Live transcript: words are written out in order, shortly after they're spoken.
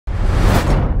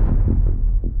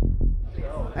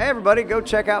Hey everybody, go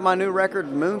check out my new record,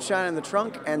 Moonshine in the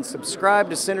Trunk, and subscribe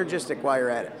to Synergistic while you're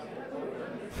at it.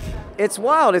 It's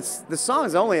wild. The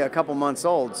song's only a couple months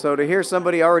old, so to hear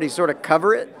somebody already sort of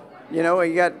cover it, you know,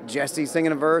 you got Jesse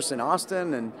singing a verse and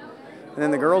Austin and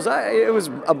then the girls, it was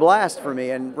a blast for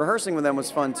me, and rehearsing with them was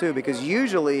fun too, because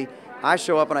usually I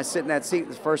show up and I sit in that seat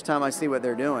the first time I see what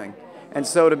they're doing. And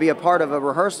so to be a part of a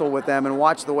rehearsal with them and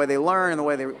watch the way they learn and the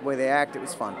way they act, it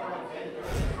was fun.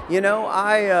 You know,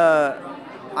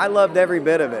 I loved every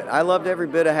bit of it. I loved every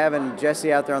bit of having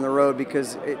Jesse out there on the road,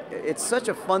 because it's such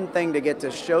a fun thing to get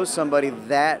to show somebody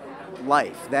that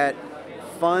life, that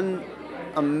fun,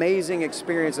 amazing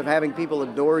experience of having people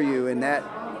adore you in that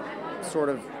sort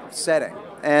of setting.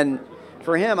 And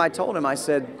for him, I told him, I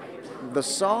said, the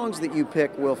songs that you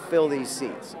pick will fill these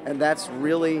seats, and that's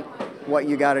really what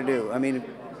you got to do. I mean,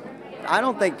 I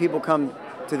don't think people come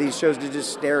to these shows to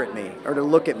just stare at me or to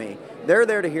look at me. They're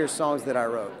there to hear songs that I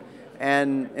wrote.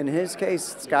 And in his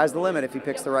case, sky's the limit if he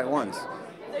picks the right ones.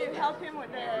 So you helped him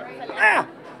with the...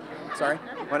 Sorry?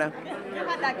 What now? You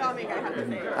had that comic, I have to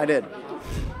say. I did.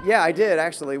 Yeah, I did,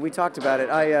 actually. We talked about it.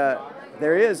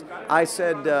 There he is. I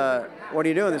said, what are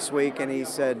you doing this week? And he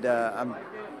said, I'm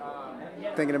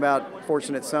thinking about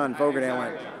Fortunate Son, Fogarty. I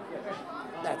went,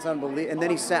 that's unbelievable. And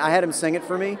then I had him sing it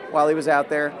for me while he was out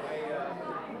there.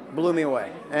 Blew me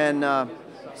away. And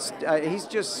he's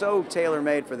just so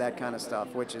tailor-made for that kind of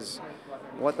stuff, which is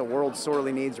what the world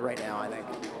sorely needs right now, I think.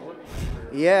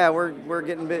 Yeah, we're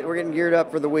getting geared up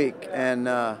for the week, and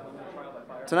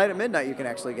tonight at midnight you can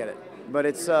actually get it. But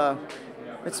it's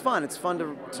fun. It's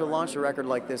fun to launch a record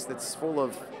like this that's full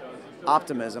of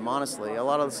optimism. Honestly, a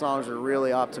lot of the songs are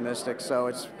really optimistic, so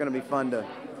it's going to be fun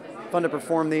to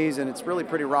perform these, and it's really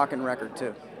pretty rockin' record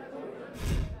too.